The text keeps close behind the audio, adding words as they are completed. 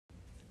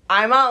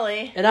I'm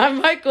Ollie. And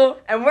I'm Michael.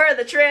 And we're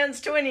the Trans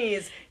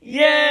Twinnies.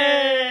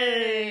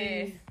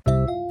 Yay!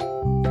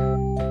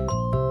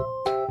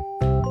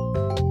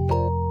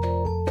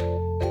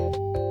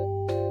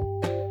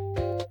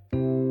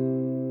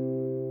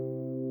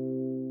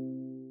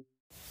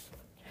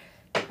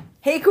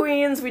 Hey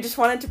Queens, we just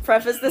wanted to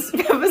preface this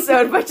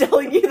episode by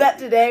telling you that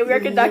today we are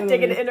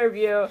conducting an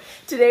interview.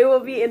 Today we'll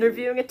be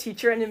interviewing a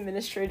teacher and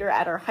administrator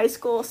at our high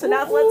school. So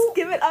now let's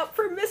give it up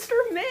for Mr.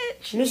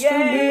 Mitch. Mr.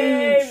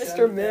 Yay, Mitch.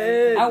 Mr.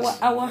 Mitch.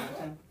 Ow.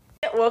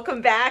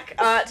 Welcome back.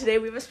 Today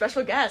we have a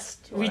special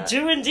guest. We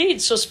do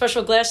indeed. So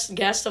special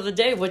guest of the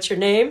day. What's your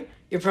name,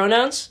 your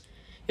pronouns,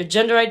 your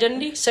gender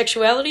identity,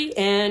 sexuality,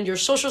 and your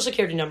social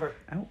security number?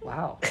 Oh,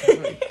 wow.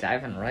 Really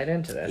diving right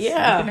into this.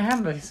 Yeah. You can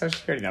have the social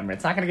security number.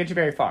 It's not going to get you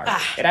very far.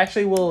 It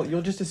actually will,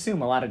 you'll just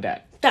assume a lot of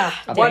debt.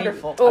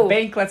 Wonderful. A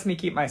bank lets me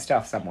keep my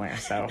stuff somewhere,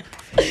 so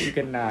you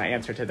can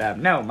answer to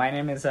them. No, my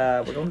name is,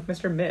 we're going with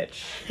Mr.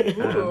 Mitch.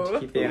 To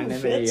keep the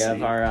anonymity fancy.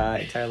 of our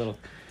entire little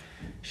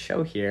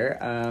show here.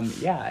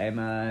 I'm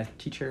a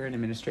teacher and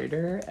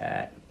administrator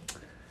at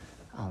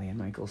Ollie and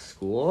Michael's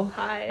school.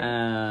 Hi.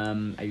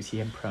 I use he,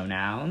 him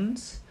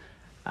pronouns.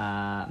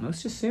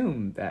 Most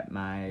assume that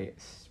my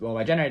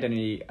gender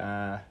identity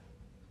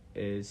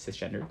is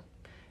cisgender,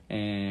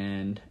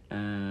 and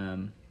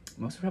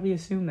most probably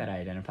assume that I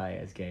identify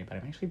as gay, but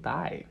I'm actually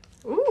bi.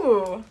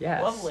 Ooh,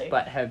 Yes, lovely.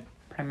 but have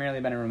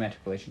primarily been in romantic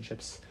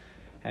relationships,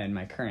 and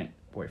my current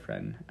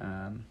boyfriend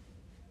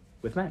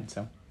with men.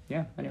 So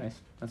yeah. Anyways,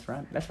 that's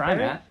where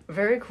I'm at.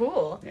 Very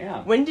cool.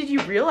 Yeah. When did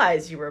you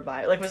realize you were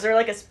bi? Like, was there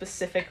like a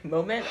specific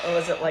moment, or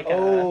was it like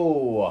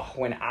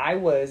When I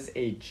was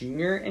a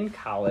junior in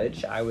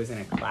college, I was in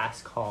a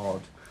class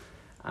called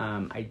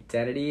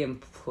Identity and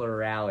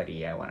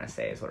Plurality, I want to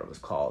say is what it was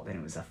called. And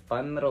it was a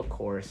fun little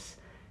course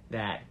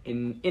that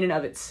in and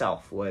of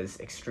itself was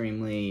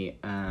extremely...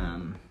 it's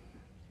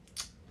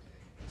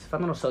a fun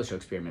little social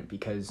experiment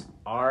because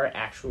our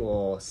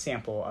actual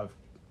sample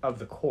of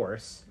the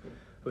course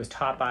was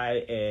taught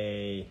by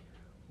a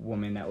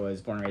woman that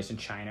was born and raised in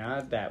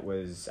China that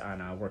was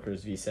on a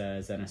worker's visa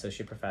as an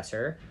associate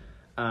professor.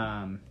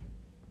 And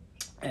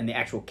the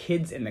actual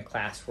kids in the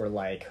class were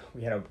like,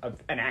 we had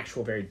an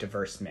actual very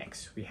diverse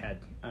mix. We had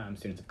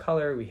students of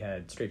color, we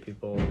had straight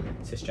people,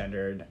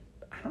 cisgendered.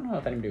 I don't know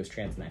if anybody was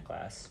trans in that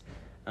class.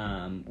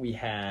 We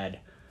had,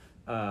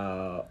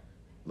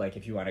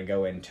 if you want to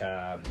go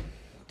into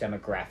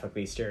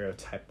demographically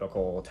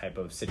stereotypical type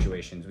of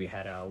situations, we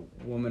had a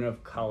woman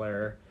of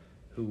color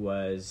who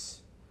was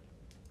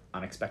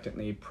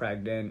unexpectedly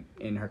pregnant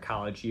in her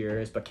college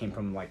years, but came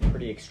from like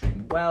pretty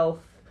extreme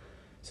wealth.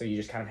 So you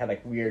just kind of had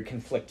like weird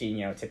conflicting,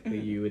 typically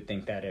you would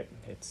think that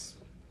it's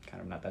kind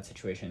of not that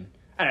situation.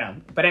 I don't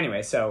know. But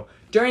anyway, so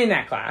during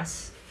that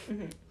class,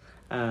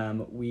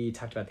 we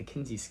talked about the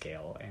Kinsey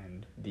scale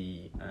and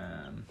the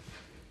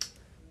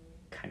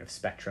kind of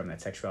spectrum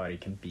that sexuality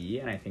can be.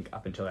 And I think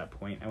up until that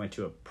point, I went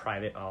to a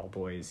private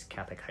all-boys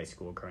Catholic high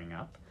school growing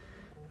up.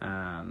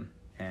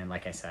 And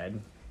like I said,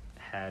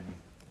 had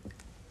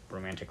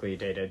romantically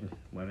dated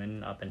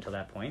women up until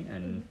that point,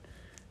 and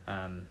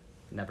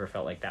never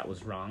felt like that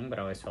was wrong, but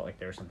always felt like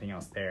there was something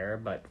else there,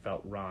 but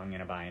felt wrong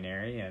in a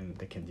binary. And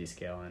the Kinsey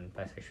scale and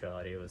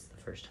bisexuality was the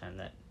first time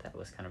that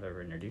was kind of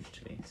ever introduced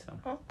to me.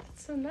 So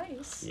that's so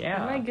nice.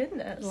 Yeah. Oh my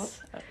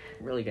goodness.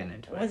 Really getting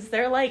into it. Was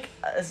there like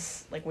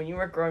when you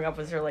were growing up,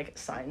 was there like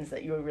signs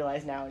that you would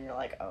realize now and you're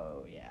like,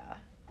 oh yeah,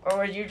 or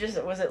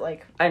was it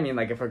like? I mean,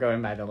 like if we're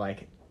going by the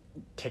like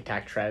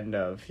TikTok trend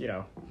of,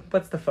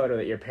 what's the photo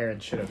that your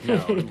parents should have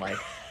known? Like,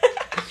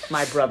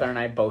 my brother and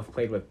I both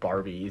played with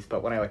Barbies,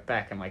 but when I look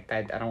back, I'm like,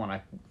 I don't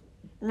want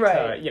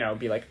to,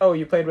 be like, oh,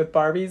 you played with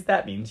Barbies?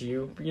 That means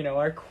you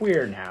are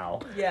queer now.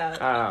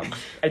 Yeah.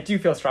 I do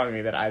feel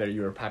strongly that either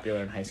you were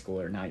popular in high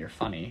school or now you're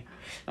funny.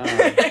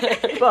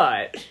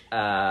 But,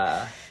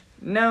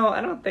 no,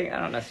 I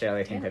don't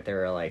necessarily think that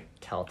there are, like,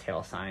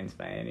 telltale signs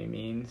by any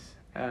means.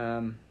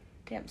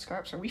 Damn,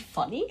 Scarps, are we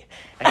funny?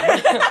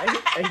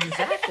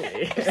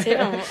 Exactly.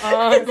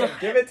 Listen,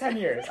 give it 10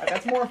 years.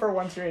 That's more for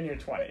once you're in your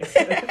 20s.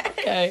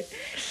 Okay.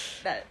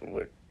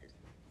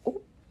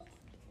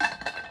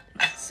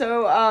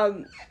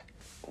 So,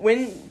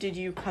 when did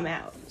you come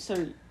out?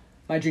 So,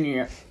 my junior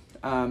year.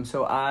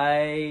 So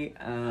I,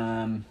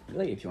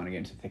 really, if you want to get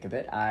into the thick of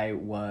it, I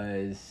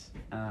was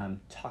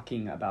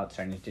talking about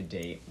starting to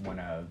date one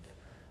of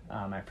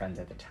my friends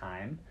at the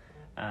time,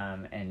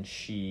 and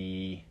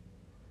she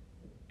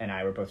and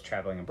I were both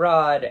traveling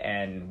abroad,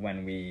 and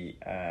when we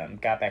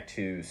got back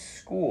to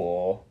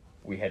school,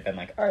 we had been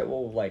like, all right,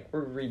 well, like,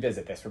 we'll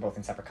revisit this. We're both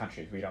in separate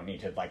countries. We don't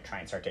need to, like, try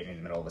and start dating in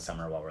the middle of the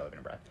summer while we're living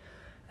abroad.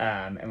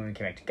 And when we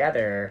came back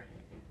together,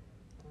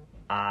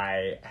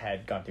 I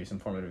had gone through some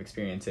formative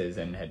experiences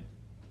and had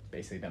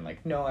basically been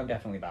like, no, I'm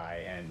definitely bi,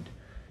 and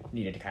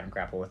needed to kind of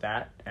grapple with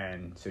that.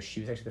 And so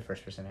she was actually the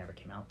first person I ever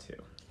came out to,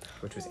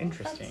 which was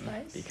interesting.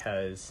 That's nice.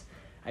 Because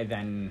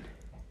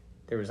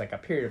there was like a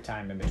period of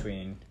time in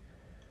between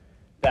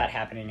that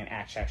happening and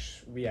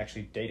we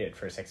actually dated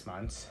for 6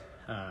 months.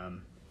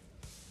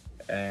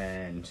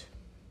 And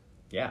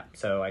yeah,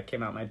 so I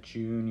came out my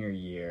junior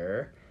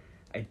year.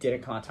 I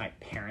didn't come out to my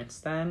parents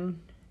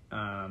then,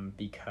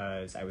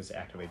 because I was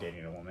actively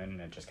dating a woman,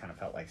 and it just kind of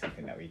felt like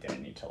something that we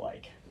didn't need to,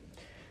 like...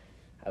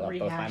 I love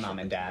both my mom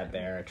and dad.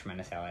 They're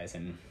tremendous allies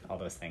and all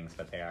those things,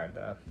 but they are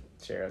the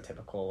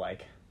stereotypical,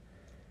 like...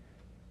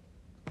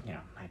 You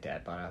know, my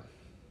dad bought a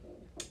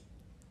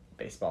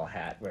baseball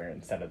hat where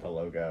instead of the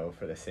logo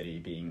for the city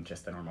being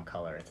just the normal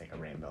color, it's like a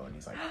rainbow, and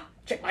he's like,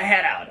 check my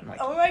hat out. I'm like,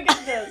 oh my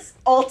goodness.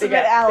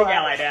 Ultimate ally. Big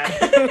ally,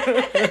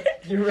 Dad.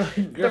 You're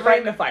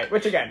fighting the fight,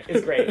 which again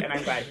is great, and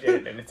I'm glad he did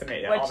it, and it's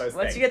amazing. All those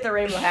once things. you get the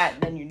rainbow hat,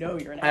 then you know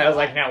you're in an ally. I was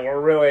like, no,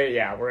 we're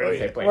in a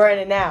safe place. We're in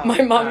it now.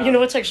 My mom, you know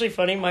what's actually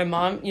funny? My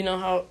mom, you know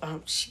how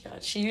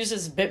she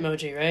uses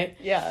Bitmoji, right?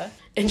 Yeah.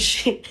 And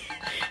she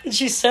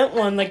sent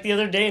one like the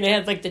other day, and it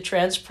had like the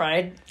trans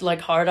pride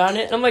like heart on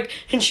it. And I'm like,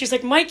 and she's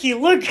like, Mikey,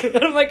 look.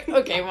 And I'm like,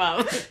 okay,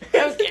 Mom,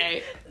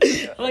 okay.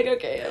 I'm like,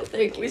 okay,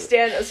 thank you. We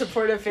stand a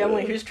supportive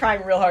family who's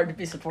trying real hard to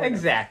be supportive.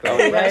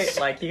 Exactly, right?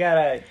 Like, you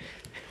gotta...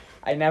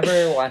 I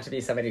never want to be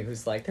somebody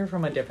who's like, they're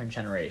from a different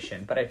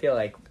generation, but I feel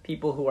like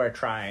people who are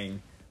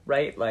trying,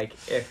 right? Like,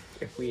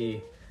 if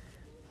we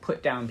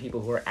put down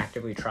people who are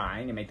actively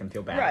trying and make them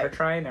feel bad for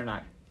trying, you're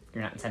not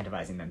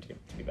incentivizing them to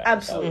be better.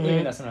 Absolutely. So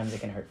even though sometimes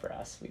it can hurt for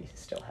us, we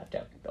still have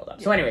to build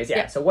up. So anyways,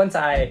 yeah. So once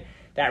that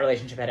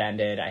relationship had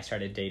ended, I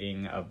started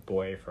dating a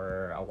boy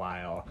for a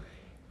while.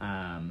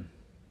 My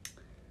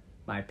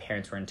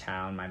parents were in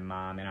town. My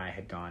mom and I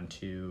had gone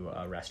to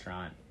a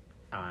restaurant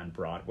on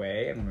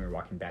Broadway, and when we were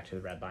walking back to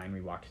the Red Line,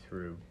 we walked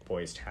through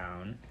Boys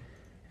Town,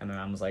 and my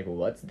mom was like, well,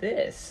 what's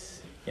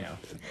this? You know,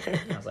 and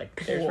I was like,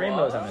 there's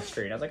rainbows on the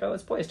street. I was like, oh,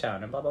 it's Boys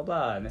Town, and blah, blah,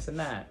 blah, and this and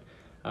that.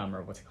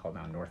 Or what's it called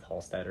now, North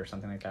Halstead or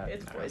something like that?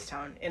 It's Boys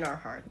Town in our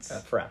hearts.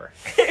 Forever.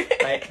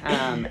 Right?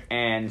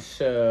 And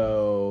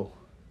so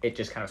it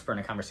just kind of spurred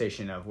a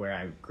conversation of where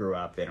I grew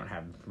up. They don't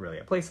have really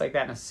a place like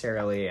that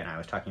necessarily, and I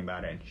was talking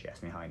about it, and she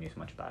asked me how I knew so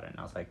much about it,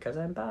 and I was like, because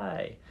I'm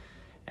bi.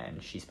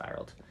 And she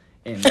spiraled.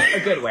 In a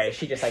good way.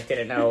 She just, like,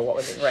 didn't know what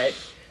was it, right?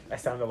 I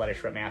still have the letter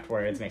she wrote me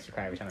afterwards. Makes me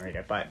cry every time I read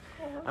it. But,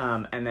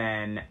 and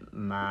then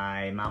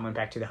my mom went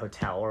back to the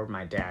hotel where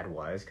my dad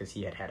was, because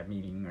he had a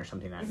meeting or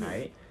something that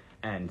night.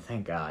 And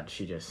thank God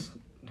she just,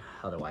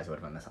 otherwise it would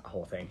have been this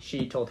whole thing.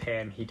 She told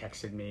him, he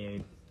texted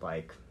me,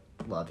 like,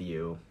 love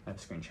you. I have a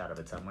screenshot of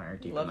it somewhere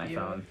deep in my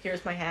phone.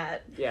 Here's my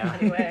hat. Yeah,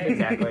 anyway.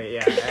 Exactly,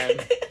 yeah.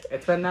 And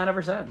it's been that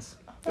ever since.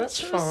 That's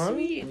so fun.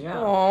 Sweet. Yeah.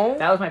 Aww.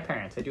 That was my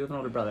parents. I do have an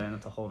older brother, and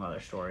that's a whole other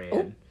story.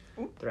 And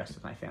the rest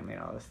of my family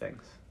and all those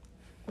things.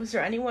 Was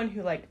there anyone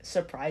who, like,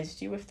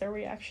 surprised you with their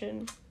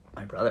reaction?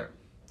 My brother,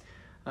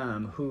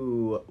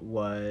 who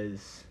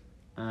was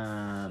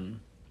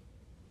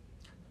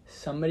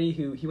somebody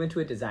who, he went to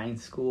a design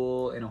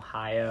school in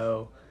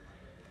Ohio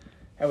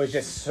and was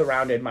just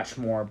surrounded much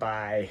more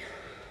by,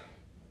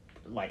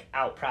 like,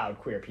 out proud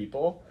queer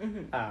people.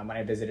 When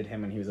I visited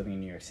him when he was living in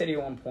New York City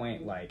at one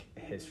point, like,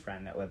 his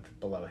friend that lived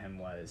below him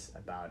was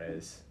about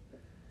as,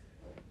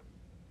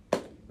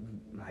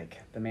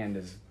 like, the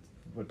man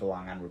would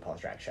belong on RuPaul's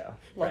Drag Show.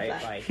 Love right?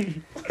 that. Like,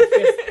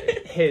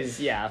 just his,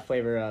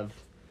 flavor of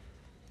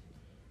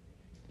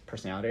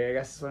personality, I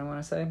guess is what I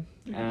want to say.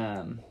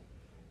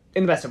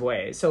 In the best of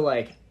ways. So,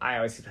 like, I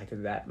always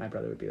expected that my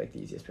brother would be, like, the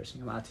easiest person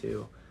to come out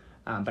to.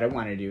 But I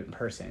wanted to do it in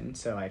person.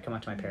 So I'd come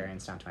out to my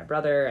parents, down to my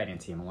brother. I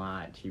didn't see him a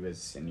lot. He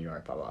was in New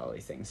York, blah, blah, all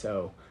these things.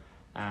 So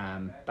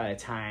by the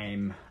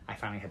time I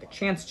finally had the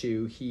chance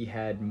to, he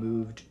had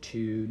moved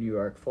to New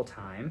York full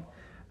time.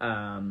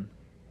 And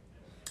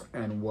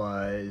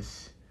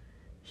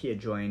he had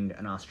joined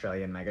an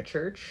Australian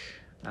megachurch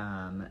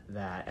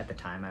that at the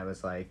time I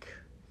was like,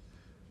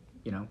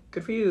 you know,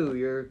 good for you,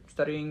 you're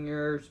studying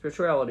your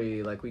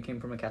spirituality, like, we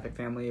came from a Catholic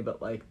family,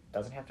 but, like,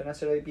 doesn't have to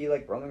necessarily be,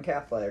 like, Roman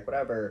Catholic,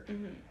 whatever,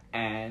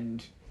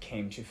 and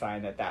came to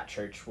find that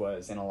church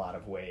was, in a lot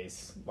of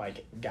ways,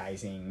 like,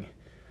 guising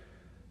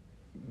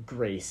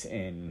grace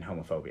in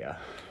homophobia,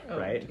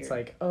 right? Dear. It's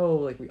like,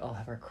 like, we all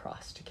have our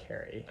cross to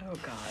carry. Oh,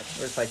 God.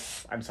 Where it's like,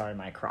 I'm sorry,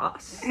 my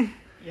cross.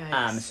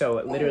 Yikes.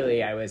 So,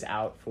 literally, I was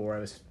out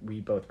we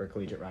both were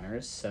collegiate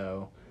runners,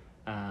 so,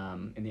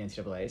 in the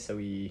NCAA, so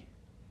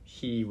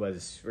he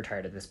was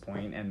retired at this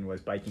point and was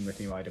biking with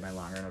me while I did my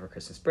long run over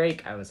Christmas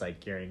break. I was, like,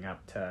 gearing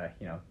up to,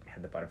 you know,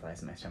 had the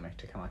butterflies in my stomach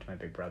to come out to my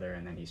big brother,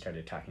 and then he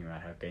started talking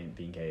about how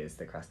being gay is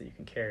the cross that you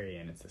can carry,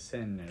 and it's a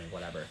sin, and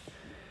whatever.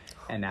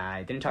 And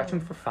I didn't talk to him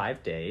for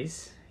 5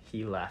 days.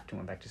 He left and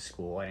went back to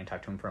school. I didn't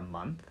talk to him for a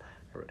month.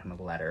 I wrote him a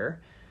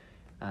letter.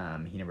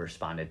 He never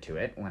responded to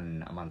it.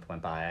 When a month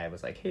went by, I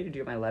was like, hey, did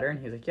you get my letter? And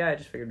he was like, yeah, I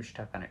just figured we should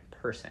talk about it in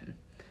person.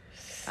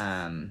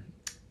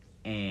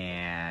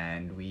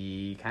 And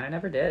we kind of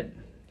never did.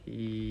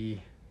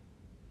 I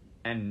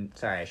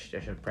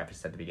should have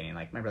prefaced at the beginning,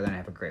 like, my brother and I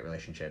have a great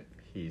relationship.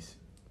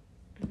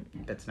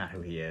 That's not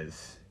who he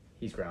is.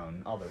 He's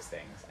grown, all those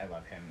things. I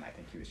love him. I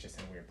think he was just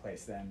in a weird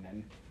place then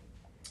and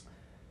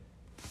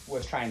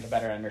was trying to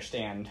better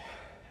understand,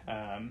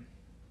 I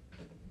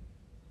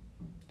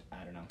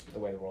don't know, the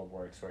way the world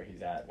works, where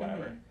he's at,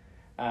 whatever.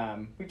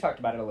 We've talked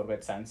about it a little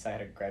bit since. I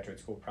had a graduate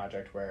school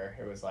project where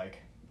it was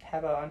like,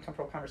 have an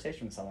uncomfortable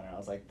conversation with someone, and I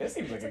was like, this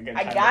seems like a good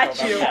I time got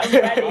to you. talk I'm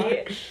about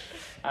ready.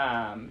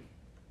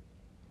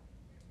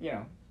 You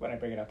know, when I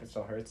bring it up, it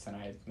still hurts, and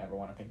I never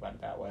want to think about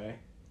it that way.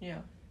 Yeah.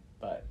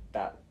 But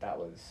that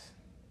was,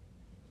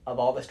 of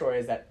all the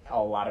stories that a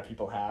lot of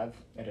people have,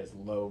 it is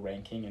low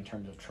ranking in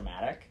terms of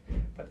traumatic,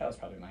 but that was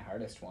probably my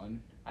hardest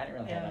one. I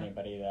didn't really have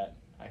anybody that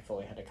I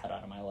fully had to cut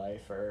out of my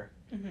life, or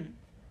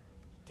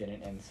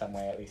didn't in some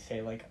way at least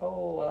say like,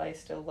 oh, well, I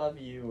still love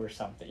you, or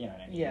something, you know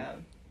what I mean? Yeah.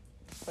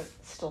 But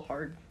it's still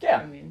hard. Yeah.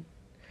 I mean,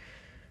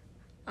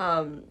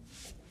 I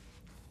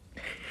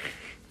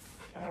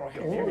don't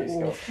know, interview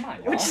skills. Come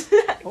on, y'all.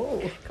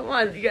 which, come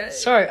on, you guys.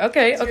 Sorry.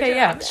 Okay. It's your Okay. job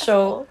Yeah. to ask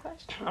So all the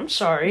questions. I'm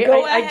sorry.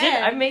 Go I did.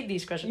 ahead. I made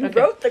these questions. You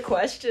Okay. wrote the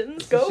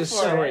questions. Go It's for just it.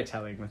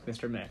 storytelling with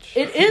Mr. Mitch.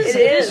 It is.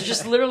 It It is. is.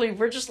 Just literally,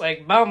 we're just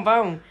like boom,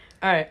 boom.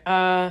 All right.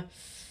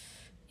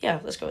 Yeah.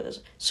 Let's go with this.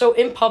 So,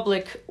 in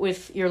public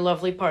with your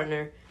lovely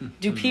partner,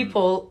 do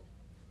people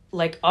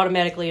like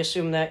automatically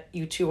assume that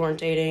you two aren't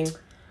dating?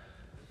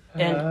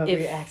 And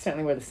we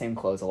accidentally wear the same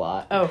clothes a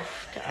lot. Oh,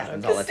 It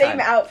happens The all the same time.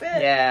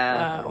 outfit? Yeah,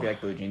 Wow. it'd be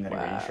like blue jeans and a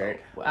green Wow. shirt.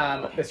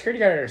 Wow. The security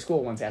guard at our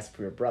school once asked if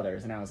we were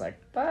brothers, and I was like,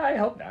 I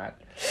hope not.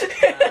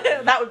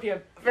 That would be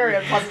a very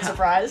unpleasant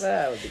surprise.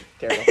 That would be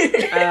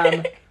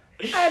terrible.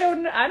 I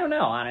don't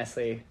know,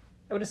 honestly.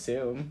 I would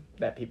assume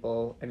that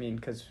people, I mean,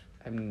 because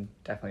I'm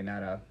definitely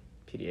not a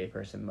PDA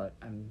person, but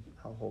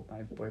I'll hold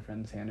my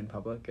boyfriend's hand in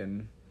public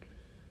and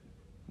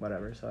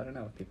whatever, so I don't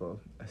know if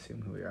people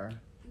assume who we are.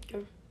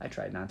 Okay. I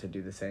tried not to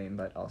do the same,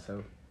 but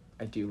also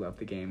I do love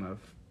the game of,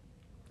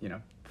 you know,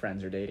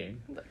 friends are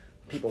dating.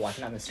 People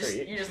walking down the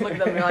street. You just look at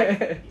them and you're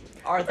like,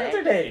 are friends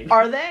are they? dating.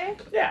 Are they?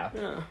 Yeah.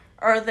 Yeah.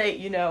 Are they,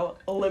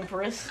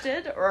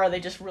 limp-wristed, or are they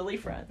just really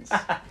friends?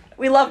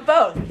 We love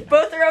both.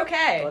 Both are I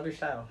okay. love your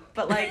style.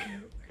 But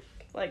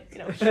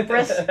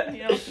hip-wrist,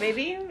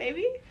 maybe?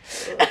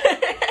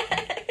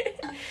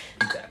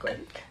 Exactly.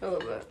 I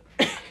love that.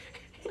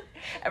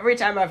 Every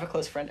time I have a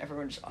close friend,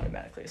 everyone just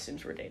automatically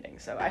assumes we're dating.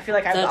 So I feel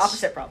like I have the That's-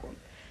 opposite problem.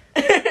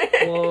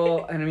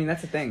 Well, and I mean,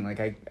 that's the thing. Like,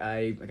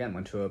 I again,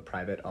 went to a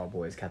private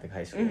all-boys Catholic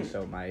high school,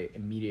 so my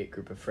immediate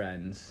group of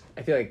friends,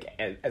 I feel like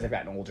as I've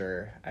gotten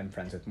older, I'm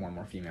friends with more and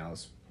more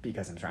females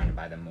because I'm surrounded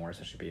by them more,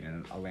 especially being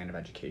in a land of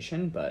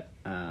education. But,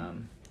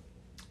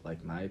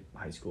 like, my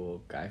high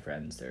school guy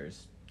friends,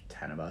 there's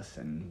 10 of us,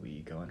 and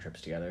we go on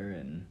trips together,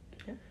 and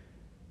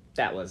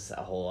that was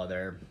a whole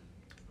other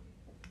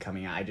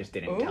coming out. I just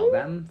didn't tell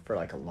them for,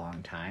 like, a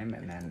long time,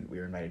 and then we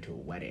were invited to a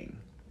wedding.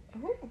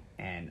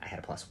 And I had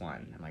a +1.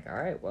 I'm like, all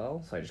right,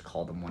 well, so I just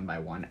called them one by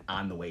one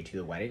on the way to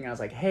the wedding. And I was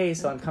like, hey,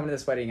 so I'm coming to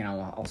this wedding, and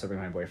I'll also bring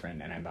my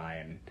boyfriend, and I'm bi,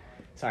 and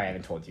sorry, I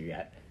haven't told you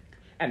yet.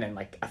 And then,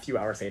 like, a few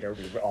hours later,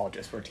 we all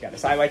just worked together.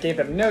 So I, like, gave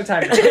them no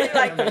time to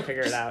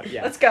figure it out.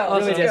 Yeah. Let's go.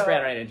 Really Let's just go.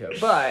 ran right into it.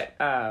 But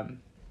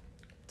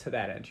to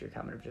that end, to your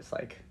comment of just,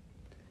 like,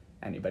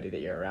 anybody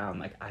that you're around,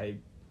 like, I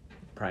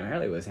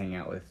primarily was hanging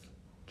out with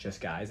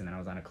just guys, and then I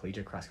was on a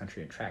collegiate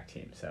cross-country and track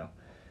team. So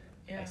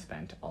I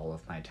spent all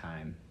of my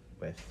time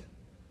with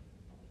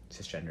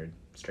cisgendered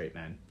straight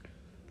men.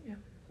 Yeah.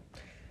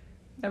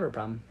 Never a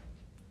problem.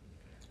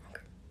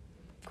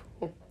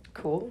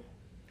 Cool.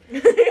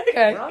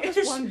 We're all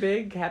just one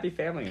big happy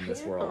family in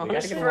this world. We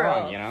gotta get For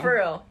along, real. you know? For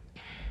real.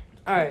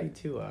 All Be right.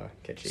 too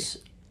kitschy.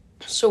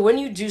 So when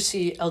you do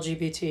see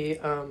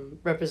LGBT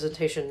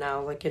representation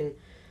now, like in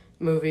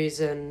movies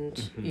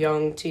and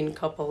young teen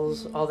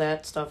couples, all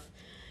that stuff,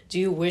 do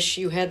you wish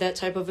you had that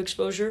type of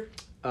exposure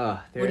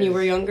when you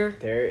were younger?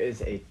 There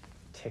is a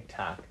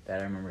TikTok that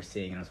I remember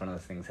seeing, and it was one of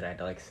those things that I had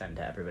to, like, send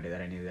to everybody that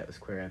I knew that was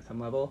queer on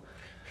some level,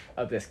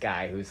 of this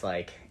guy who's,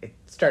 like, it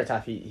starts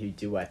off, he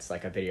duets,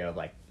 like, a video of,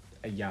 like,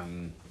 a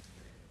young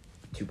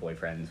two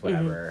boyfriends,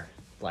 whatever,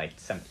 like,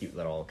 some cute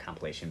little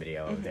compilation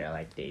video of their,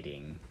 like,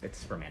 dating,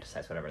 it's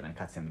romanticized, whatever, then it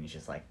cuts him, and he's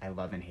just like, I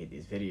love and hate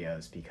these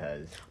videos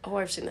because... Oh,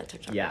 I've seen that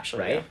TikTok. Yeah,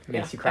 actually, right? Yeah. It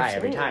makes Yeah, you cry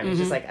every absolutely. time. It's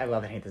just like, I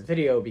love and hate this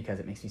video because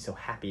it makes me so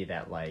happy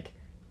that, like,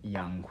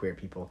 young queer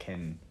people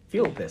can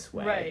feel this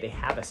way. Right. They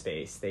have a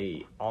space.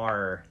 They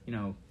are, you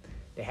know,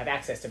 they have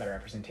access to better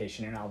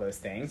representation and all those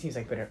things. He's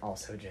like, but it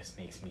also just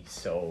makes me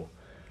so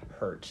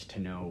hurt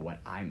to know what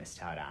I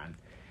missed out on.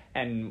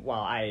 And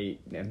while I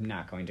am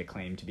not going to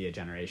claim to be a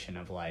generation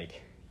of, like,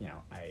 you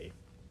know,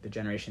 the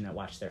generation that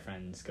watched their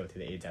friends go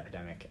through the AIDS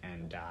epidemic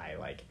and die,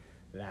 like,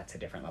 that's a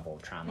different level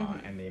of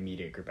trauma. And the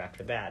immediate group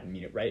after that,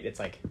 right? It's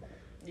like,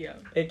 Yeah.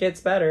 it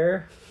gets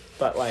better,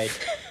 but, like,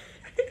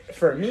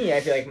 for me,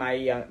 I feel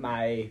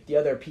like the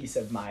other piece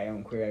of my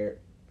own queer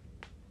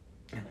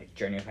and, like,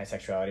 journey with my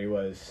sexuality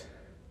was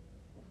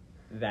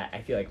that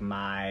I feel like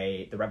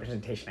the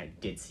representation I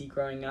did see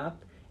growing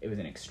up, it was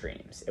in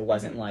extremes. It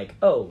wasn't like,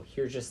 oh,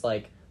 here's just,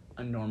 like,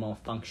 a normal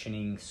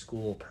functioning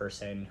school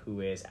person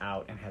who is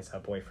out and has a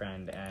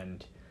boyfriend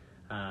and,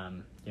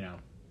 you know,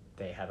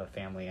 they have a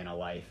family and a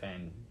life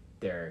and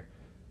their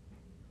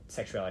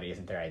sexuality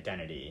isn't their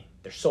identity,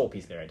 their sole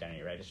piece of their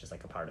identity, right? It's just,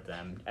 like, a part of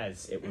them,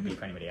 as it would be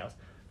for anybody else.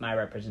 My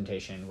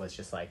representation was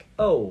just like,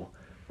 oh,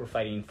 we're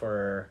fighting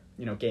for,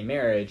 you know, gay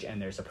marriage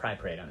and there's a pride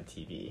parade on the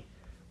TV.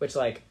 which,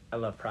 like, I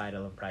love Pride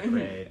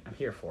Parade. I'm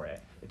here for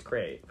it. It's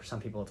great. For some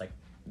people, it's, like,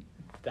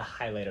 the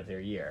highlight of their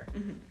year.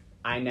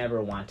 I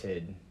never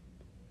wanted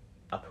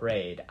a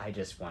parade. I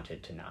just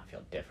wanted to not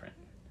feel different.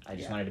 I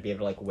just wanted to be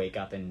able to, like, wake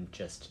up and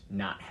just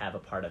not have a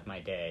part of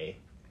my day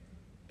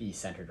be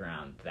centered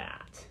around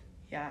that.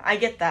 Yeah, I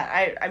get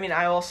that. I mean,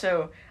 I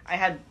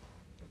had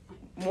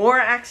more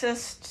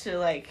access to,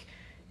 like,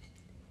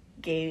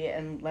 gay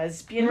and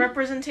lesbian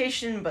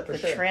representation, but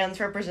trans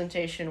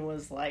representation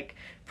was, like,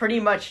 pretty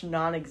much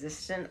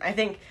non-existent. I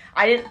think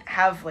I didn't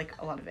have,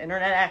 like, a lot of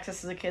internet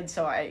access as a kid,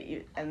 so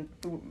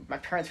my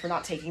parents were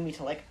not taking me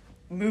to, like,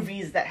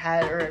 movies that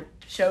had, or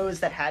shows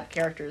that had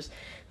characters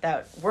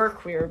that were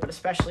queer, but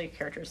especially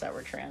characters that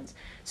were trans.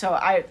 So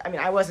I mean,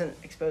 I wasn't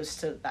exposed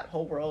to that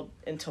whole world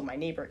until my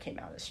neighbor came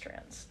out as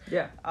trans.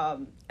 Yeah.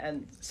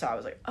 And so I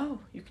was like, oh,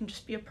 you can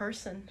just be a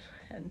person.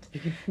 And you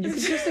can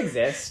just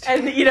exist.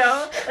 And, you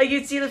know, like,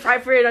 you'd see the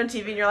Pride Parade on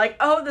TV and you're like,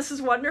 oh, this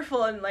is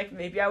wonderful, and, like,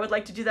 maybe I would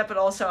like to do that, but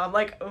also I'm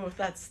like, oh,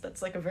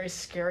 that's like a very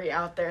scary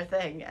out there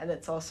thing, and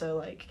it's also,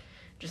 like,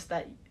 just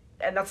that,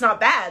 and that's not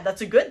bad,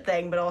 that's a good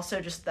thing, but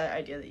also just that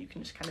idea that you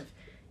can just kind of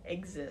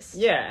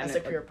exist as a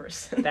queer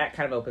person. That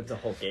kind of opens the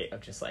whole gate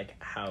of just, like,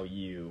 how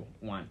you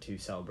want to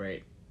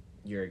celebrate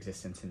your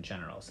existence in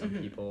general. Some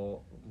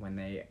people, when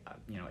they,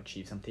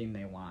 achieve something,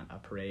 they want a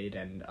parade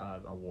and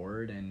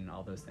award and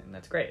all those things.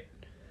 That's great.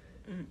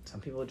 Some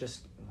people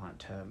just want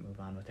to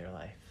move on with their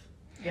life.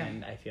 Yeah.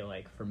 And I feel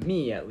like, for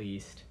me at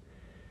least,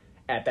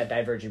 at that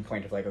diverging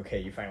point of, like, okay,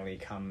 you finally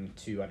come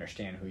to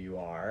understand who you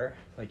are.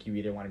 Like, you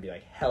either want to be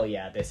like, hell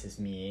yeah, this is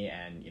me,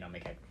 and,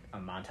 make a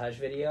montage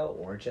video,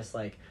 or just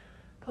like,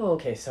 oh,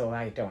 okay, so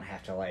I don't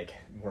have to, like,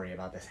 worry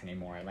about this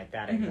anymore, and, like,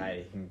 that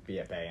anxiety can be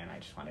at bay, and I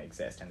just want to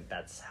exist, and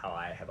that's how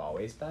I have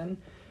always been.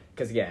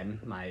 Because,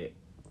 again, my,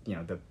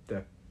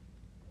 the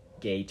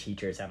gay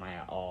teachers at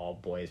my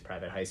all-boys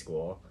private high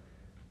school,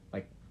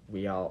 like,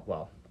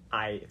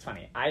 it's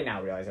funny, I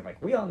now realize, I'm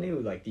like, we all knew,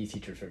 like, these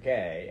teachers were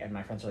gay, and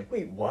my friends are like,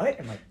 wait, what?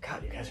 I'm like,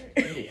 God, you guys are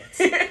idiots.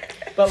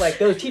 But, like,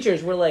 those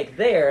teachers were, like,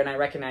 there, and I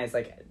recognized,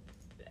 like,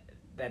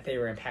 that they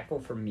were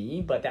impactful for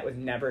me, but that was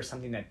never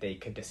something that they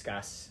could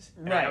discuss.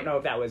 And I don't know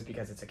if that was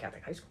because it's a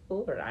Catholic high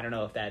school, or I don't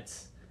know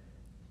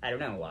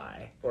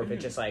why. Or if it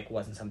just, like,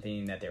 wasn't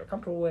something that they were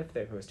comfortable with,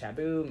 if it was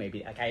taboo,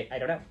 maybe, like, I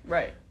don't know.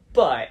 Right.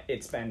 But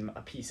it's been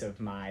a piece of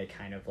my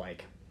kind of,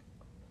 like,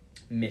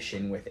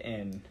 mission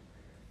within,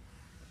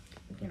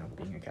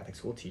 being a Catholic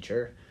school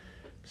teacher,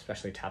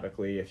 especially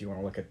topically, if you want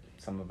to look at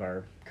some of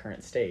our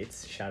current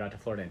states. Shout out to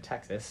Florida and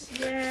Texas.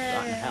 Yeah.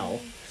 Rotten hell.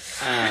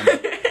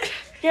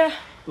 Yeah.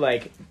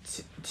 Like,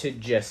 to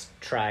just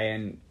try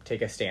and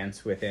take a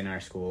stance within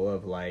our school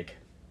of, like,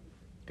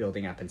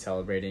 building up and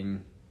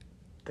celebrating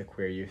the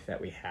queer youth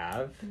that we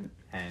have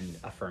and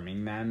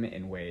affirming them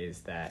in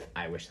ways that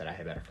I wish that I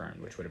had been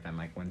affirmed, which would have been,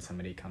 like, when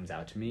somebody comes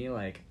out to me,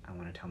 like, I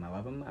want to tell them I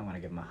love them, I want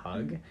to give them a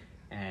hug,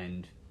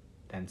 and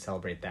then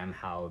celebrate them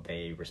how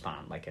they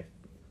respond. Like, if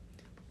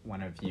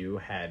one of you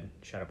had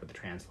showed up with the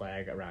trans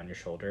flag around your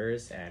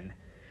shoulders and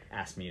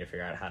asked me to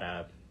figure out how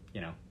to,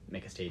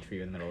 make a stage for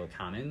you in the middle of the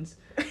Commons,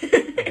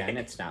 again,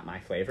 it's not my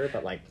flavor,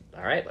 but, like,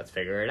 all right, let's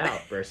figure it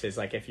out. Versus,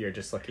 like, if you're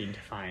just looking to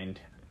find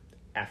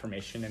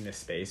affirmation in this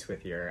space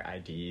with your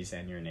IDs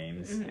and your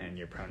names and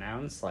your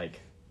pronouns, like,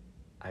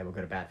 I will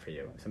go to bat for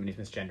you. If somebody's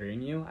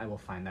misgendering you, I will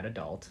find that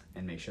adult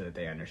and make sure that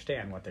they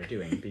understand what they're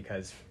doing,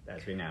 because,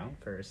 as we know,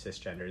 for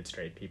cisgendered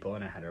straight people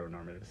in a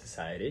heteronormative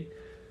society,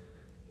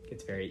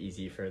 it's very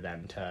easy for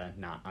them to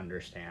not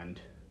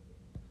understand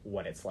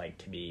what it's like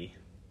to be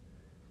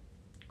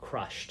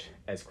crushed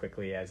as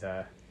quickly as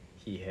a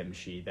he, him,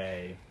 she,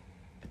 they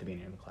at the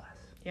beginning of the class.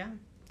 Yeah.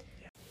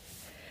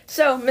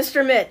 So,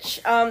 Mr. Mitch,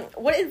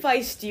 what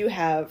advice do you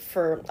have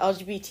for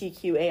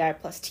LGBTQAI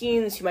plus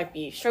teens who might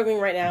be struggling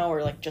right now,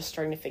 or, like, just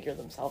starting to figure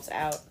themselves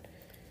out?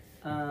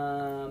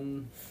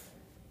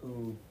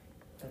 Ooh,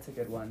 that's a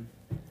good one.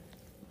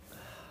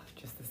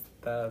 Just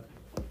the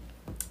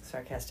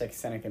sarcastic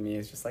cynic in me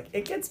is just like,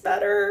 it gets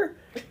better,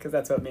 because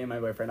that's what me and my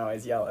boyfriend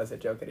always yell as a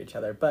joke at each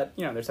other. But,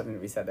 there's something to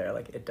be said there,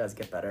 like, it does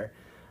get better.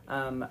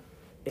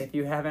 If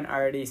you haven't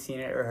already seen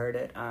it or heard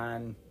it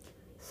on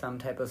some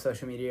type of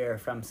social media or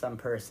from some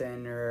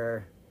person,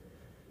 or,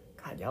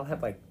 God, y'all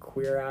have, like,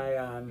 Queer Eye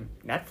on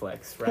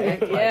Netflix,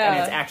 right? Yeah. Like, and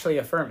it's actually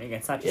affirming.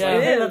 It's not just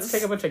like, hey, let's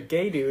take a bunch of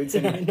gay dudes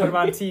and put them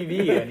on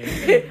TV and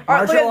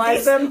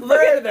marginalize them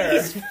further.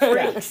 These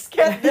freaks.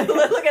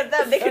 Look at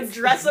them. They can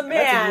dress a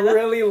man. Let's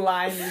really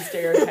line these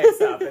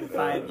stereotypes up and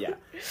find,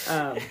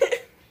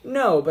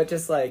 no, but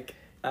just, like,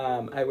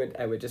 I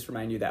would just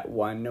remind you that,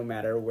 one, no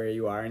matter where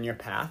you are in your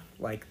path,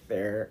 like,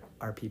 there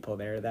are people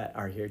there that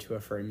are here to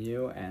affirm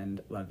you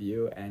and love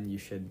you, and you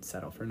should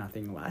settle for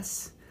nothing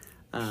less.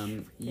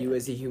 You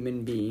as a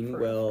human being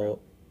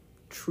will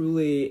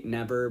truly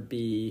never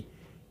be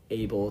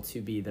able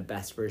to be the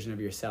best version of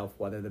yourself,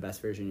 whether the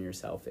best version of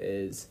yourself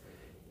is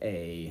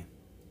a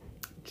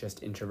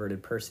just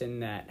introverted person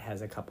that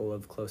has a couple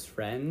of close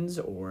friends,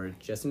 or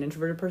just an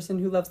introverted person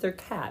who loves their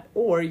cat,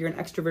 or you're an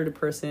extroverted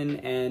person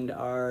and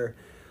are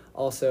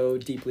also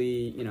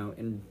deeply,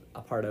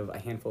 a part of a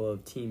handful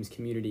of teams,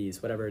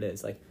 communities, whatever it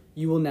is. Like,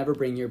 you will never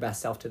bring your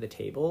best self to the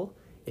table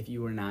if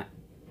you are not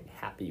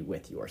happy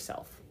with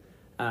yourself.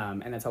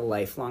 And that's a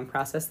lifelong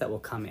process that will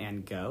come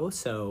and go.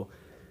 So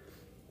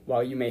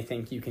while you may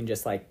think you can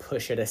just like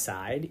push it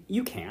aside,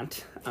 you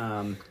can't.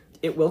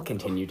 It will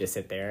continue to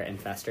sit there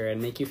and fester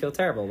and make you feel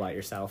terrible about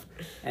yourself.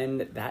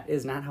 And that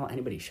is not how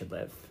anybody should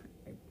live.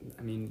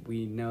 I mean,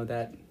 we know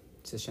that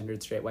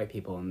cisgendered straight white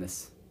people in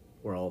this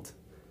world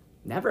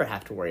never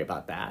have to worry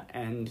about that.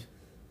 And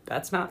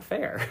that's not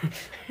fair.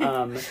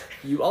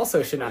 You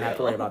also should not have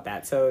to worry about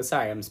that. So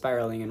sorry, I'm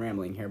spiraling and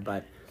rambling here,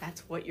 but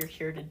that's what you're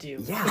here to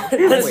do. Yeah,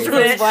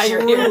 that's why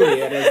you're here.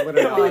 That is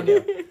literally all I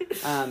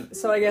do.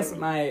 So I guess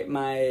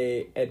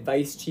my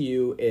advice to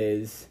you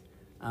is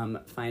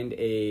find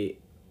a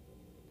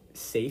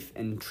safe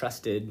and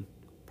trusted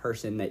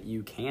person that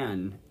you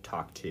can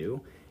talk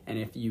to. And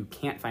if you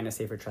can't find a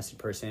safe or trusted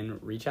person,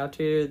 reach out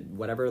to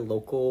whatever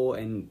local,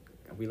 and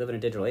we live in a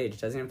digital age, it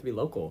doesn't have to be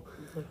local,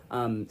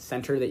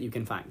 center that you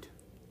can find.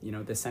 You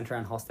know, the center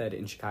on Halstead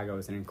in Chicago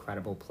is an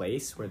incredible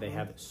place where they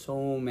have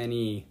so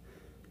many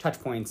touch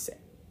points,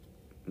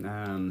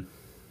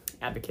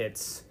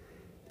 advocates,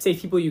 safe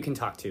people you can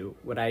talk to.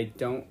 What I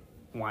don't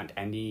want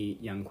any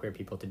young queer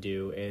people to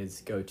do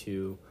is go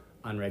to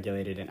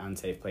unregulated and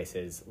unsafe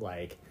places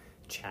like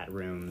chat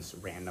rooms,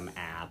 random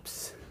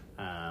apps,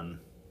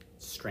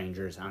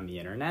 strangers on the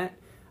internet.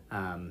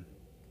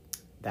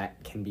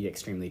 That can be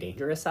extremely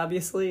dangerous,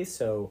 obviously,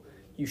 so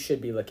you should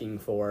be looking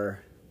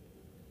for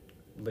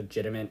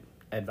legitimate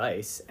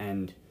advice.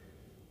 And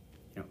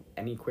you know,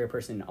 any queer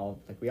person,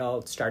 we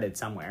all started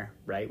somewhere,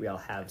 right? We all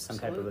have some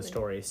type of a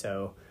story.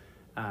 So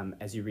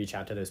as you reach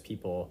out to those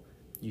people,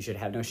 you should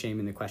have no shame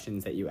in the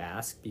questions that you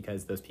ask,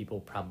 because those people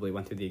probably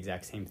went through the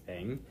exact same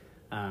thing,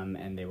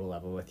 and they will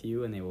level with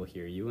you, and they will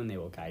hear you, and they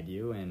will guide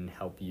you and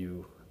help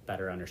you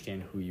better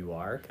understand who you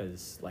are.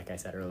 Because like I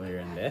said earlier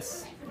in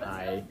this,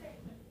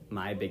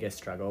 my biggest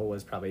struggle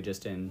was probably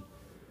just in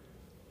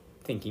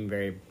thinking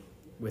very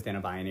within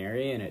a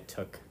binary, and it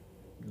took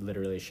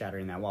literally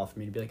shattering that wall for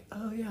me to be like,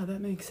 oh yeah,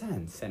 that makes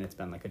sense. And it's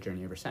been like a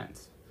journey ever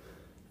since.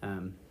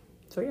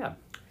 So yeah.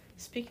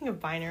 Speaking of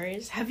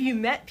binaries, have you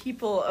met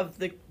people of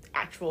the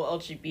actual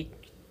LGBT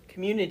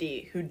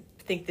community who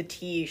think the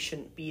T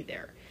shouldn't be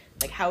there?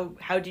 Like, how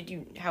would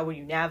you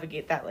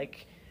navigate that?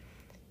 Like,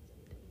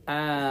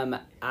 I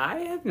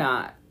have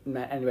not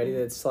met anybody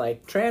that's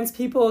like, trans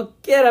people,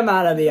 get them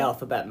out of the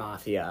alphabet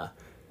mafia.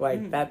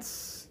 Like,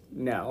 that's,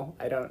 no,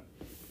 I don't know,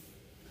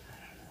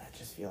 that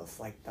just feels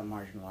like the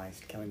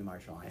marginalized killing the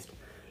marginalized.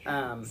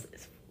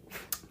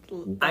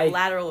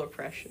 Lateral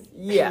oppression.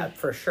 Yeah,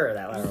 for sure,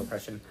 that lateral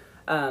oppression.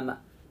 And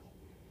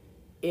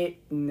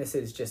this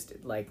is just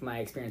like my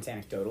experience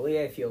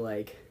anecdotally, I feel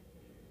like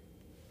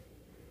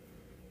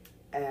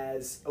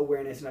as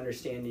awareness and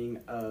understanding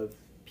of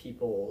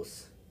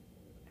people's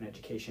and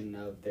education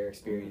of their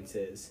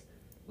experiences,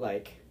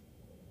 like,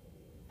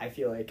 I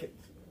feel like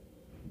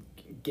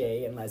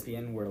gay and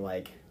lesbian were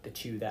like the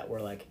two that were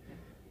like,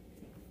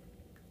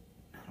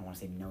 I don't want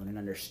to say known and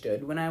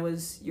understood when I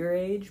was your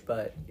age,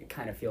 but it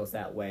kind of feels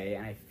that way.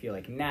 And I feel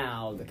like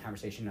now the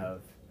conversation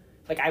of,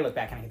 like, I look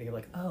back and I can think of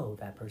like, oh,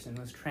 that person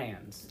was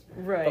trans.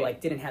 Right. But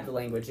like didn't have the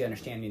language, the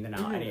understanding, the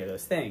not any of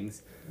those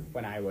things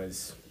when I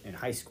was in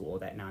high school,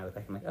 that now I look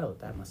back and I'm like, oh,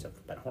 that must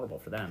have been horrible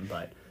for them.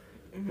 But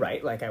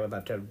right, like, I would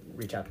love to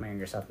reach out to my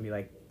younger self and be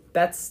like,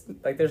 that's,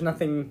 like, there's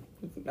nothing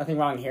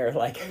wrong here.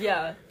 Like,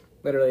 yeah,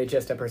 literally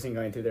just a person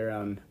going through their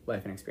own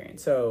life and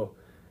experience. So,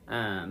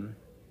 I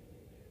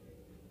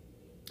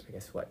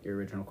guess what your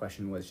original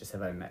question was, just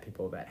have I met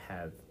people that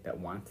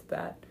want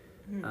that?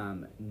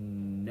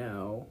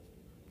 No,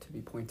 to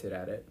be pointed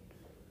at it.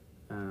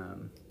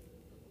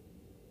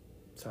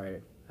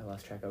 Sorry, I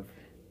lost track of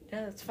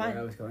that's fine.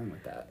 where I was going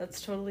with that.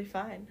 That's totally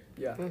fine.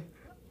 Yeah.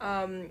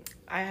 I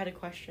had a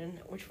question,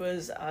 which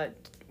was,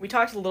 we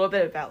talked a little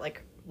bit about,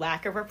 like,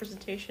 lack of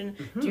representation.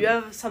 Do you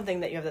have something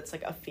that you have that's,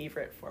 like, a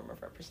favorite form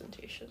of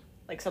representation?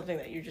 Like, something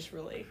that you just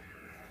really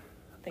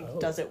think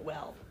does it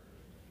well?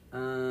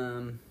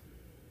 That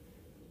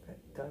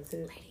does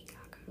it Lady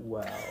Gaga.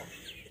 well.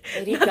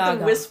 Lady Not Gaga.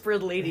 the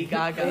whispered Lady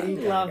Gaga. Lady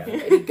Gaga. Love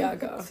Lady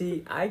Gaga.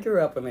 See, I grew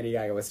up when Lady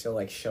Gaga was still,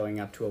 like, showing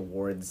up to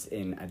awards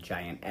in a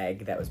giant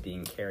egg that was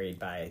being carried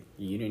by,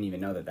 you didn't even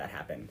know that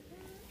happened.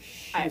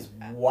 She was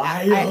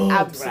wild. I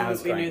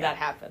absolutely knew that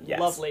happened. Yes.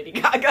 Love Lady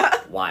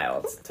Gaga.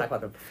 Wild. Talk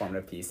about the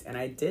performative piece. And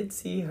I did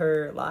see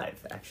her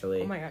live,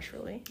 actually. Oh my gosh,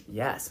 really?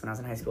 Yes. When I was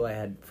in high school, I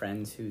had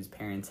friends whose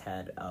parents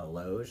had a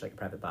loge, like a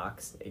private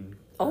box, in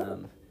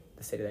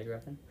the city that I grew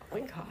up in. Oh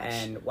my gosh.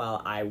 And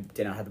while I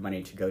did not have the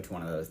money to go to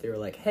one of those, they were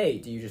like, hey,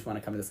 do you just want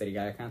to come to this Lady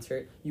Gaga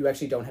concert? You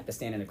actually don't have to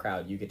stand in a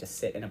crowd. You get to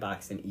sit in a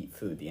box and eat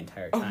food the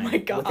entire time. Oh my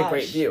gosh. With a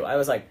great view. I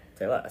was like,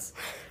 say less.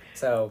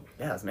 So,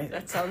 yeah, it was amazing.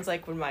 That sounds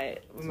like when my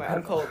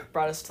uncle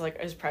brought us to,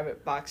 like, his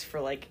private box for,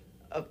 like,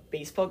 a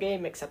baseball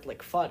game, except,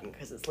 like, fun,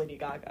 because it's Lady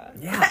Gaga.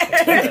 Yeah.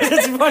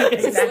 It's funny.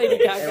 It's Exactly.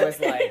 Lady Gaga. It was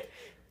like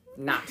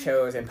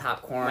nachos and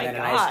popcorn My and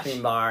an gosh. ice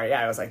cream bar.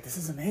 Yeah, I was like, this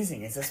is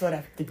amazing. Is this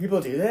do people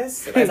do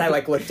this? As I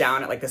like looked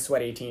down at like the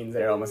sweaty teens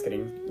that are almost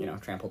getting,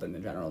 trampled in the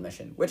general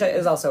admission, which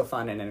is also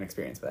fun and an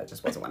experience, but that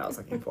just wasn't what I was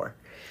looking for.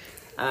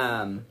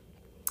 What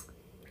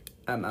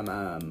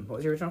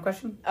was your original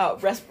question? Oh,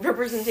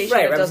 representation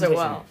Right, that does it representation.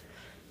 well.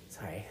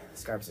 Sorry,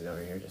 Scarps is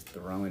over here just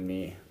throwing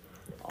me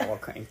all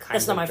kinds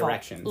That's not of my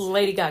directions. fault.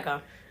 Lady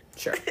Gaga.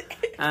 Sure.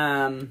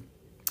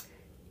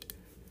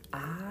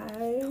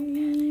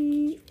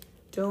 I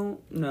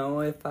don't know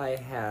if I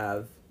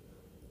have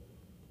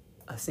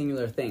a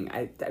singular thing.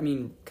 I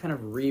mean, kind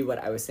of read what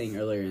I was saying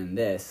earlier in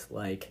this.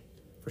 Like,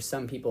 for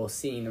some people,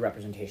 seeing the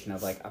representation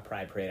of, like, a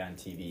pride parade on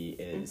TV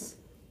is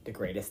the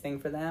greatest thing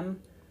for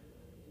them.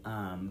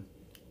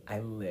 I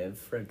live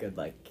for a good,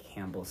 like,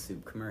 Campbell's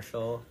soup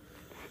commercial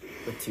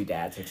with 2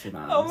 dads or 2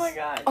 moms. Oh my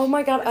gosh. Oh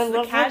my god, I It's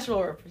love the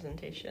casual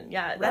representation.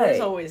 Yeah, that is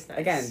always nice.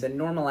 Again, the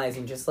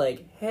normalizing, just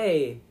like,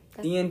 hey,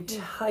 the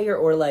entire,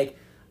 or like,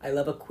 I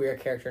love a queer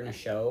character in a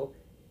show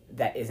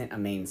that isn't a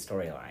main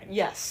storyline.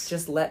 Yes.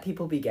 Just let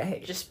people be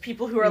gay. Just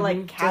people who are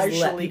like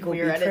casually people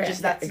queer, be and it trans.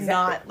 just that's Exactly.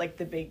 not like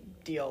the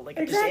big deal. Like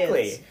it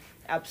Exactly. just is.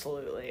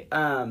 Absolutely.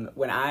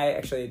 When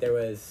there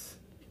was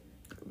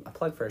a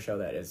plug for a show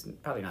that is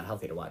probably not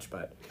healthy to watch,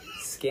 but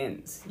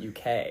Skins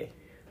UK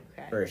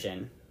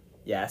version.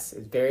 Yes,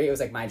 it was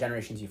like my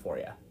generation's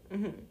Euphoria.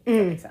 Mm-hmm. If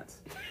that makes sense.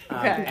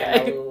 Okay. I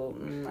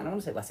don't want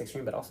to say less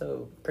extreme, but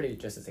also pretty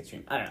just as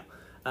extreme. I don't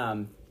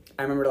know.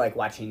 I remember like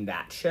watching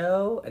that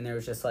show, and there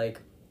was just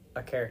like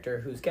a character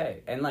who's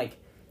gay, and like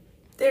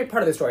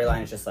part of the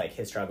storyline is just like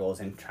his struggles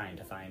and trying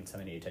to find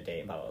somebody to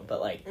date, blah blah. Blah.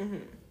 But like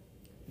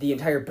the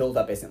entire build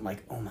up isn't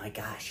like, oh my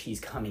gosh, he's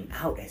coming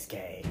out as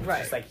gay. It's Right.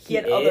 just like He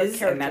had is, other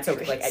and that's character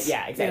okay. Like traits.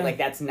 yeah, exactly. Yeah. Like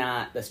that's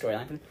not the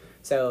storyline.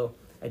 So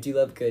I do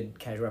love good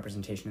casual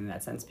representation in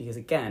that sense because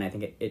again, I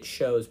think it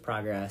shows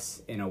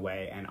progress in a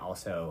way and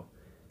also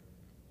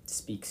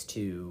speaks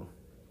to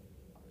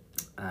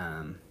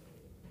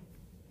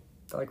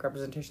the like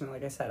representation that,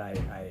 like I said,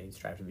 I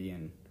strive to be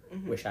and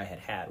wish I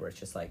had, where it's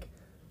just like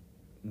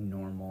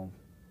normal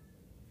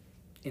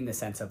in the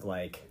sense of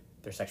like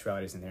their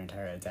sexualities and their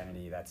entire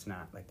identity. That's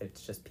not like,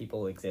 it's just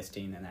people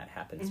existing, and that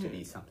happens to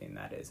be something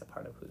that is a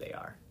part of who they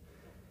are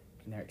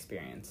in their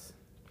experience.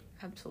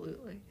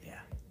 Absolutely. Yeah.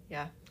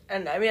 Yeah.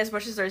 And I mean, as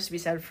much as there's to be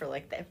said for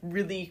like the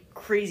really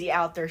crazy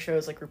out there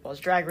shows like RuPaul's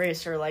Drag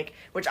Race or like,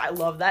 which I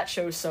love that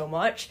show so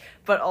much,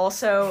 but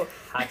also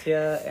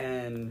Katya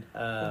and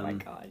oh my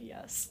god,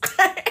 yes.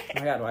 oh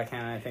my god, why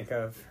can't I think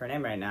of her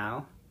name right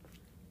now?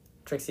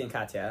 Trixie and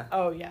Katya.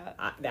 Oh yeah.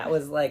 That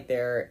was like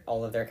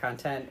all of their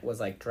content was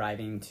like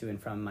driving to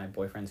and from my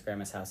boyfriend's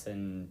grandma's house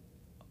in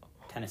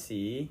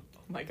Tennessee. Oh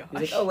my gosh. He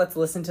was like, oh, let's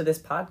listen to this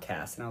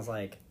podcast. And I was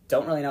like,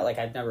 don't really know. Like,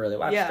 I've never really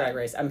watched Drag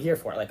Race. I'm here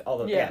for it. Like,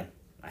 although, again,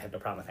 I have no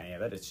problem with any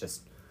of it. It's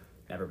just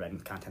never been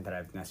content that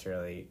I've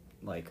necessarily,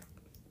 like,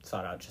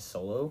 sought out just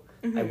solo.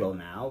 I will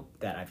now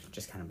that I've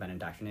just kind of been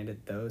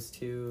indoctrinated. Those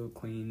 2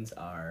 queens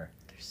are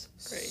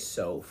great.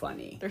 so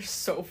funny. They're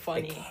so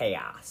funny. The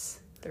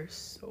chaos. They're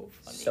so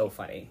funny. So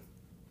funny.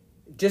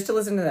 Just to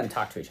listen to them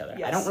talk to each other.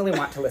 Yes. I don't really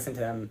want to listen to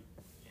them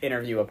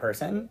interview a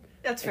person.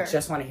 That's fair. I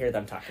just want to hear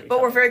them talk to each But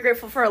other. we're very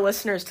grateful for our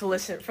listeners for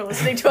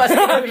listening to us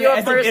interview a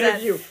As an person.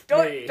 interview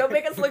me. Don't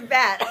make us look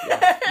bad.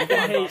 You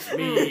can hate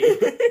me.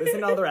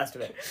 Listen to all the rest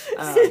of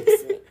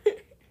it.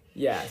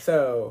 Yeah,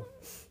 so,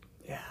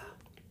 yeah,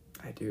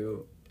 I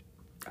do.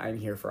 I'm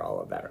here for all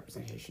of that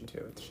representation,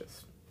 too. It's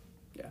just,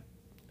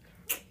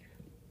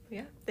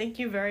 Yeah, thank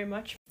you very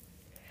much.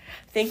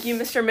 Thank you,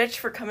 Mr. Mitch,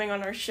 for coming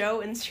on our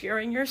show and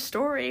sharing your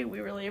story.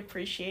 We really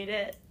appreciate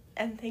it.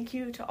 And thank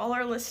you to all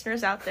our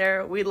listeners out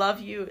there. We love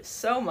you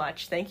so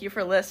much. Thank you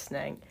for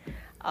listening.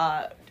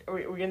 Are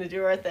we going to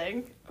do our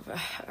thing?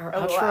 Our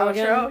Our outro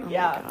again? outro? Oh my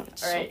Yeah. God,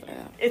 it's All so right.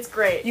 bad. It's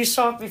great. You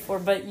saw it before,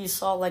 but you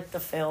saw like the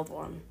failed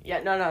one.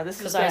 Yeah, no, this is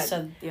Because good. I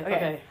said, yeah,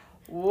 okay.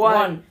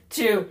 1,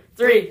 2,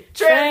 3.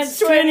 Trans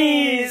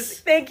 20s!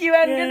 Thank you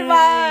and Yay.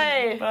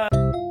 goodbye! Bye.